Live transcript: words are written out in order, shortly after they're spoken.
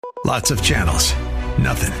Lots of channels,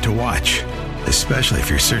 nothing to watch, especially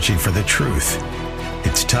if you're searching for the truth.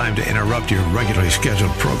 It's time to interrupt your regularly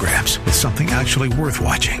scheduled programs with something actually worth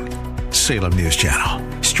watching. Salem News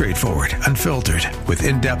Channel. Straightforward, unfiltered, with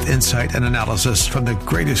in-depth insight and analysis from the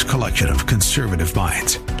greatest collection of conservative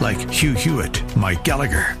minds like Hugh Hewitt, Mike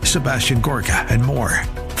Gallagher, Sebastian Gorka, and more.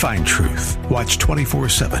 Find truth. Watch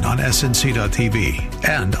 24/7 on snc.tv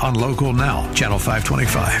and on Local Now, Channel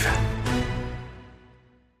 525.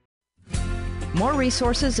 More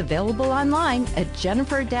resources available online at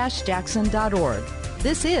jennifer-jackson.org.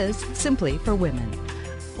 This is Simply for Women.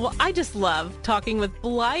 Well, I just love talking with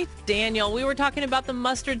Blythe Daniel. We were talking about the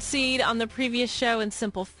mustard seed on the previous show in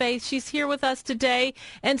Simple Faith. She's here with us today.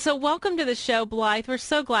 And so welcome to the show, Blythe. We're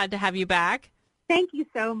so glad to have you back. Thank you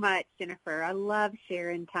so much, Jennifer. I love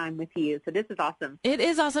sharing time with you. So this is awesome. It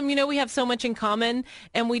is awesome. You know, we have so much in common,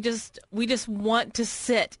 and we just want to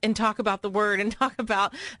sit and talk about the Word and talk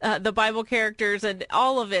about the Bible characters and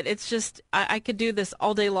all of it. It's just, I could do this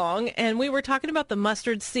all day long. And we were talking about the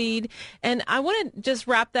mustard seed, and I want to just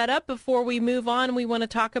wrap that up before we move on. We want to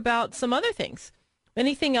talk about some other things.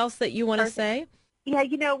 Anything else that you want to say? Yeah,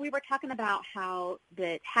 you know, we were talking about how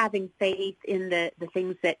that having faith in the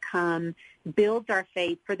things that come builds our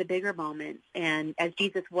faith for the bigger moments. And as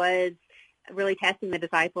Jesus was really testing the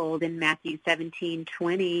disciples in Matthew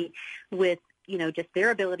 17:20 with, you know, just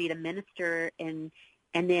their ability to minister and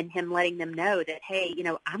then him letting them know that, hey, you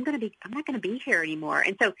know, I'm not going to be here anymore.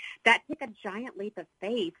 And so that took a giant leap of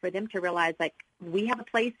faith for them to realize, like, we have a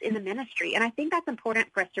place in the ministry. And I think that's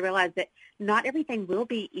important for us to realize that not everything will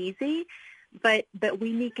be easy, but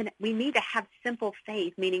we need to have simple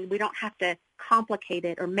faith, meaning we don't have to complicate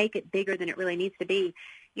it or make it bigger than it really needs to be.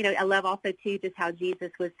 You know, I love also too just how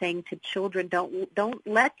Jesus was saying to children, don't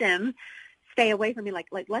let them stay away from me, like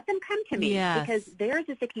let them come to me. Yes. Because theirs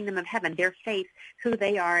is the kingdom of heaven, their faith, who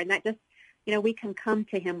they are, and that just, you know, we can come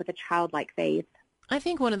to him with a childlike faith. I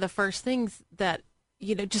think one of the first things that,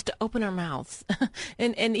 you know, just to open our mouths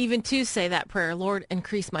and even to say that prayer, Lord,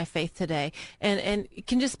 increase my faith today. And it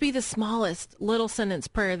can just be the smallest little sentence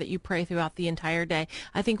prayer that you pray throughout the entire day.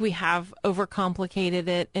 I think we have overcomplicated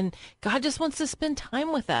it, and God just wants to spend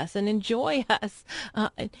time with us and enjoy us.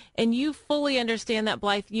 And you fully understand that,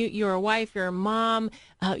 Blythe. You're a wife, you're a mom.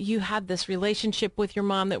 You had this relationship with your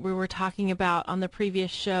mom that we were talking about on the previous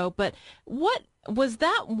show. But what was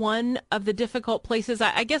that one of the difficult places?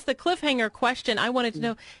 I guess the cliffhanger question I wanted to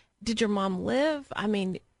know, did your mom live? I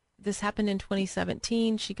mean, this happened in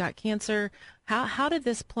 2017. She got cancer. How did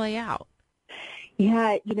this play out?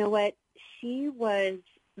 Yeah, you know what? She was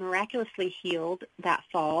miraculously healed that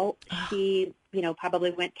fall. She, you know, probably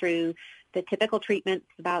went through the typical treatments,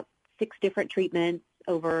 about 6 different treatments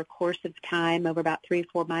over a course of time, over about 3 or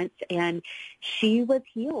 4 months, and she was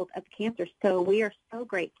healed of cancer. So we are so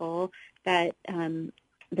grateful that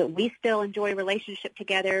that we still enjoy a relationship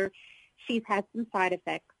together. She's had some side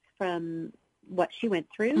effects from what she went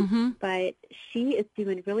through, but she is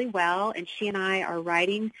doing really well, and she and I are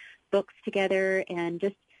writing books together and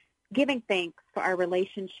just giving thanks for our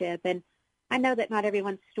relationship. And I know that not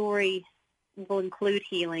everyone's story will include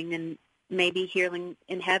healing, and maybe healing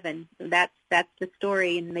in heaven. That's the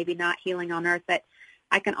story, and maybe not healing on earth. But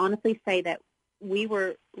I can honestly say that we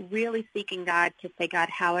were really seeking God to say, God,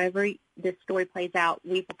 however this story plays out,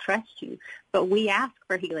 we will trust you. But we ask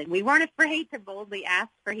for healing. We weren't afraid to boldly ask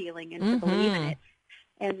for healing and to believe in it.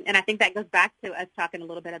 And I think that goes back to us talking a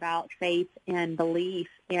little bit about faith and belief.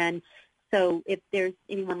 And so if there's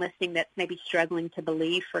anyone listening that's maybe struggling to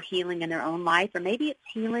believe for healing in their own life, or maybe it's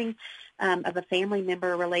healing of a family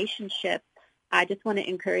member relationship, I just want to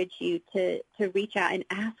encourage you to reach out and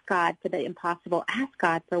ask God for the impossible. Ask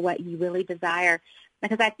God for what you really desire.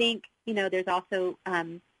 Because I think, you know, there's also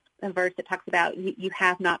a verse that talks about you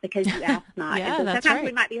have not because you ask not. Yeah, and so that's sometimes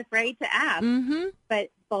right. we might be afraid to ask. But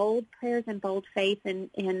bold prayers and bold faith, and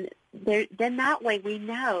then that way we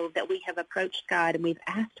know that we have approached God and we've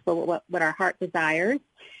asked for what our heart desires,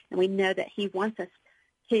 and we know that he wants us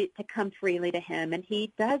to come freely to him, and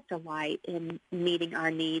he does delight in meeting our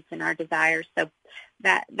needs and our desires. So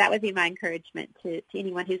that would be my encouragement to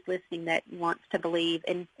anyone who's listening that wants to believe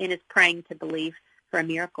and is praying to believe for a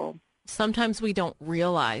miracle. Sometimes we don't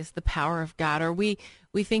realize the power of God, or we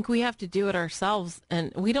think we have to do it ourselves,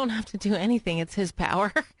 and we don't have to do anything. It's his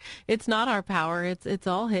power. It's not our power. It's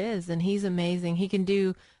all his, and he's amazing. He can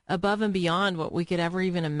do above and beyond what we could ever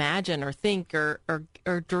even imagine or think or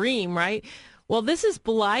dream, right? Well, this is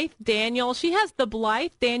Blythe Daniel. She has the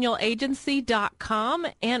BlytheDanielAgency.com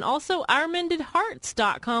and also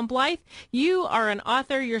OurMendedHearts.com. Blythe, you are an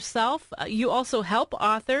author yourself. You also help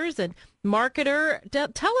authors, and marketer.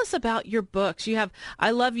 Tell us about your books. You have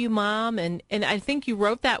I Love You, Mom, and I think you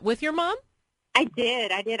wrote that with your mom? I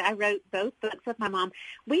did. I wrote both books with my mom.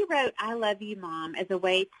 We wrote I Love You, Mom as a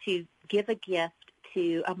way to give a gift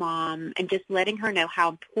to a mom and just letting her know how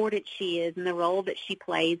important she is and the role that she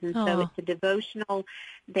plays. And so it's a devotional.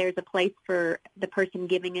 There's a place for the person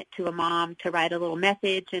giving it to a mom to write a little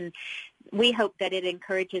message. And we hope that it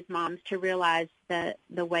encourages moms to realize the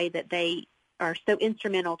way that they are so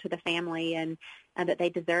instrumental to the family and that they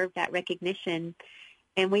deserve that recognition.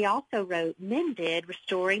 And we also wrote Mended,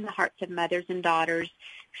 Restoring the Hearts of Mothers and Daughters,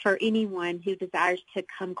 for anyone who desires to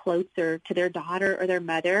come closer to their daughter or their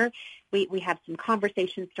mother. We have some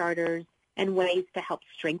conversation starters and ways to help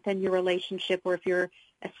strengthen your relationship, or if you're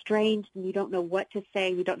estranged and you don't know what to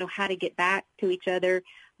say, you don't know how to get back to each other.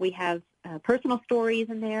 We have personal stories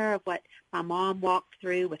in there of what my mom walked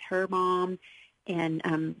through with her mom and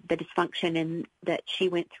the dysfunction that she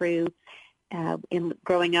went through in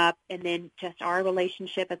growing up, and then just our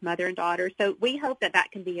relationship as mother and daughter. So we hope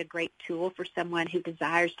that can be a great tool for someone who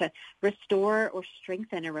desires to restore or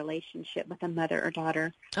strengthen a relationship with a mother or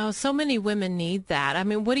daughter. Oh, so many women need that. I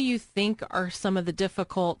mean, what do you think are some of the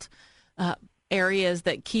difficult areas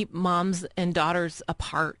that keep moms and daughters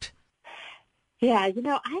apart? Yeah,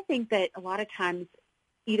 I think that a lot of times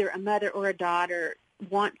either a mother or a daughter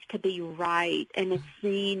wants to be right and is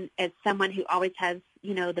seen as someone who always has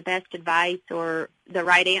the best advice or the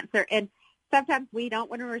right answer. And sometimes we don't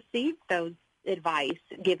want to receive those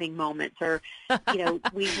advice-giving moments, or,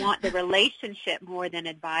 we want the relationship more than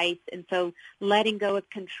advice. And so letting go of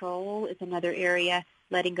control is another area,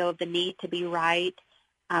 letting go of the need to be right,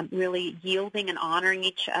 really yielding and honoring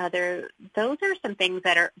each other. Those are some things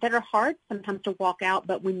that are hard sometimes to walk out,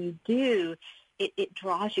 but when you do, it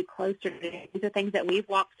draws you closer. These are things that we've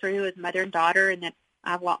walked through as mother and daughter, and that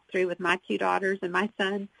I've walked through with my two daughters and my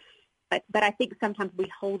son. But I think sometimes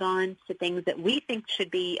we hold on to things that we think should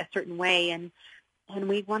be a certain way, and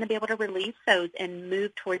we want to be able to release those and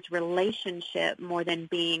move towards relationship more than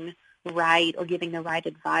being right or giving the right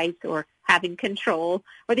advice or having control,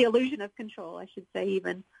 or the illusion of control, I should say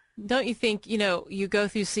even. Don't you think, you go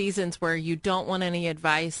through seasons where you don't want any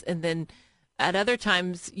advice, and then at other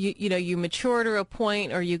times, you mature to a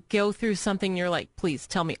point, or you go through something, you're like, please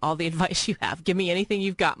tell me all the advice you have. Give me anything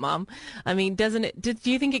you've got, Mom. I mean, do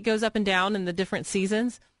you think it goes up and down in the different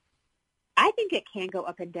seasons? I think it can go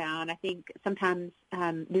up and down. I think sometimes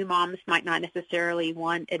new moms might not necessarily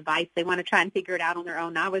want advice. They want to try and figure it out on their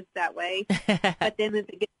own. I was that way. But then as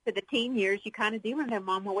it gets to the teen years, you kind of do remember,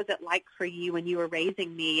 Mom, what was it like for you when you were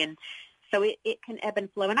raising me? And so it can ebb and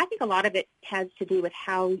flow. And I think a lot of it has to do with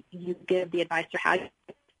how you give the advice, or how.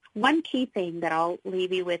 One key thing that I'll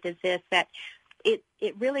leave you with is this, that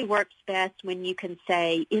it really works best when you can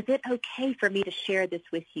say, is it okay for me to share this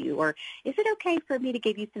with you? Or is it okay for me to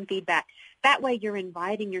give you some feedback? That way you're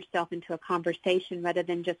inviting yourself into a conversation rather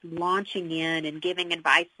than just launching in and giving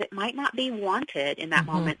advice that might not be wanted in that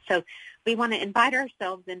moment. So we want to invite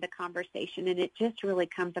ourselves into conversation, and it just really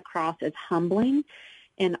comes across as humbling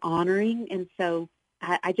and honoring. And so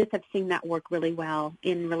I just have seen that work really well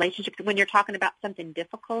in relationships when you're talking about something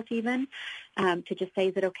difficult, even to just say,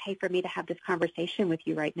 is it okay for me to have this conversation with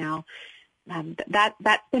you right now?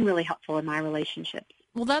 That's been really helpful in my relationships.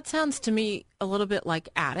 Well, that sounds to me a little bit like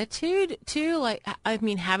attitude, too. Like, I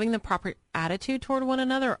mean, having the proper attitude toward one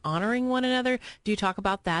another, honoring one another. Do you talk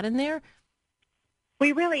about that in there?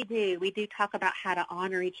 We really do. We do talk about how to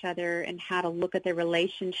honor each other and how to look at the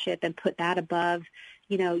relationship and put that above,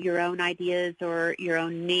 your own ideas or your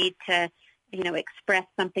own need to, express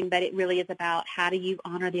something. But it really is about how do you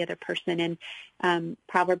honor the other person. And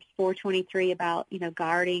Proverbs 4:23 about,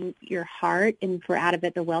 guarding your heart, and for out of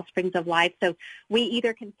it the well springs of life. So we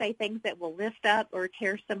either can say things that will lift up or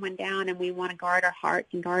tear someone down, and we want to guard our hearts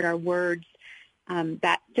and guard our words.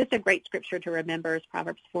 That just a great scripture to remember is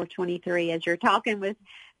Proverbs 4:23 as you're talking with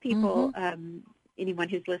people, anyone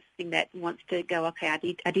who's listening that wants to go, okay, I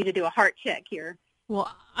need to do a heart check here. Well,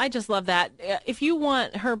 I just love that. If you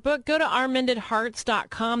want her book, go to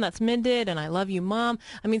ourmendedhearts.com. That's Mended, and I Love You, Mom.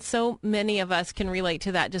 I mean, so many of us can relate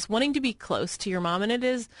to that, just wanting to be close to your mom, and it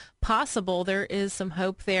is possible. There is some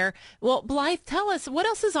hope there. Well, Blythe, tell us, what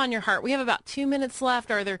else is on your heart? We have about 2 minutes left.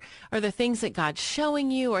 Are there things that God's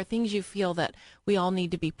showing you, or things you feel that we all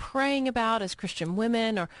need to be praying about as Christian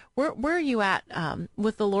women? Or where are you at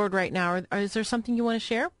with the Lord right now? Or is there something you want to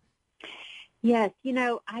share? Yes,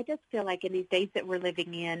 I just feel like in these days that we're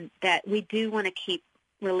living in that we do want to keep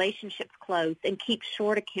relationships close and keep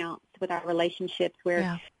short accounts with our relationships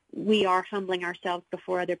where we are humbling ourselves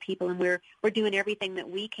before other people, and we're doing everything that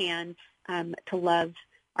we can to love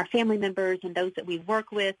our family members and those that we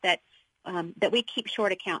work with, that that we keep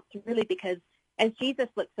short accounts, really, because as Jesus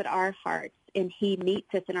looks at our hearts and he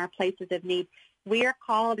meets us in our places of need, we are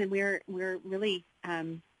called and we're really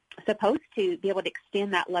supposed to be able to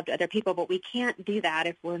extend that love to other people, but we can't do that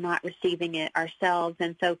if we're not receiving it ourselves.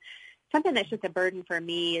 And so something that's just a burden for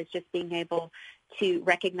me is just being able to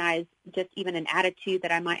recognize just even an attitude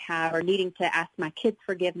that I might have or needing to ask my kids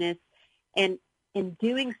forgiveness. And in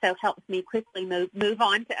doing so helps me quickly move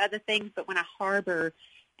on to other things. But when I harbor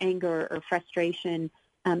anger or frustration,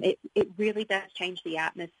 it really does change the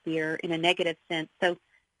atmosphere in a negative sense. So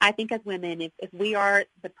I think as women, if we are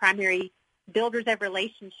the primary builders of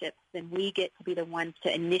relationships, then we get to be the ones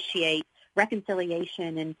to initiate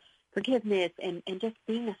reconciliation and forgiveness and just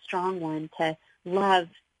being a strong one to love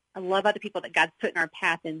other people that God's put in our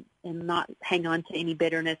path and not hang on to any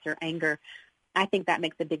bitterness or anger. I think that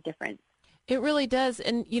makes a big difference. It really does.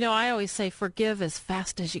 And, I always say forgive as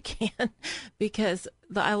fast as you can because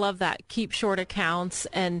I love that. Keep short accounts.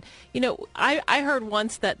 And, I heard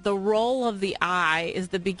once that the roll of the eye is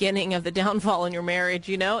the beginning of the downfall in your marriage.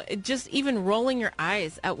 Just even rolling your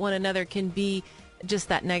eyes at one another can be just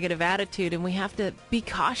that negative attitude. And we have to be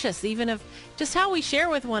cautious even of just how we share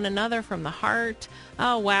with one another from the heart.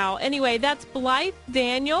 Oh, wow. Anyway, that's Blythe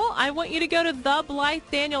Daniel. I want you to go to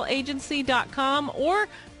theblythedanielagency.com or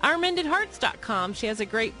ourmendedhearts.com. She has a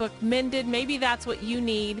great book, Mended. Maybe that's what you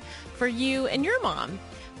need for you and your mom.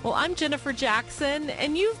 Well, I'm Jennifer Jackson,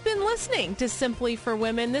 and you've been listening to Simply for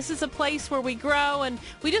Women. This is a place where we grow, and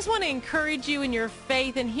we just want to encourage you in your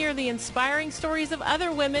faith and hear the inspiring stories of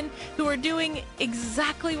other women who are doing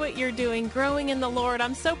exactly what you're doing, growing in the Lord.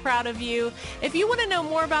 I'm so proud of you. If you want to know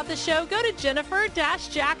more about the show, go to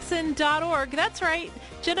jennifer-jackson.org. That's right,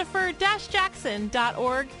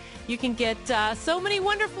 jennifer-jackson.org. You can get so many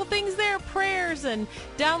wonderful things there, prayers and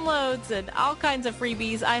downloads and all kinds of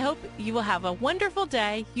freebies. I hope you will have a wonderful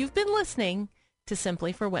day. You've been listening to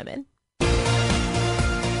Simply for Women.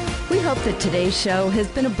 We hope that today's show has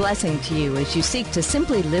been a blessing to you as you seek to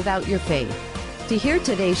simply live out your faith. To hear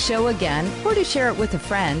today's show again or to share it with a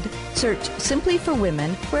friend, search Simply for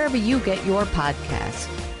Women wherever you get your podcasts.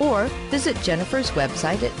 Or visit Jennifer's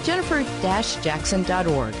website at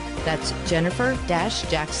jennifer-jackson.org. That's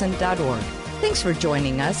jennifer-jackson.org. Thanks for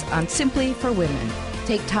joining us on Simply for Women.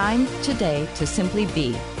 Take time today to simply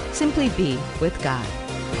be with God.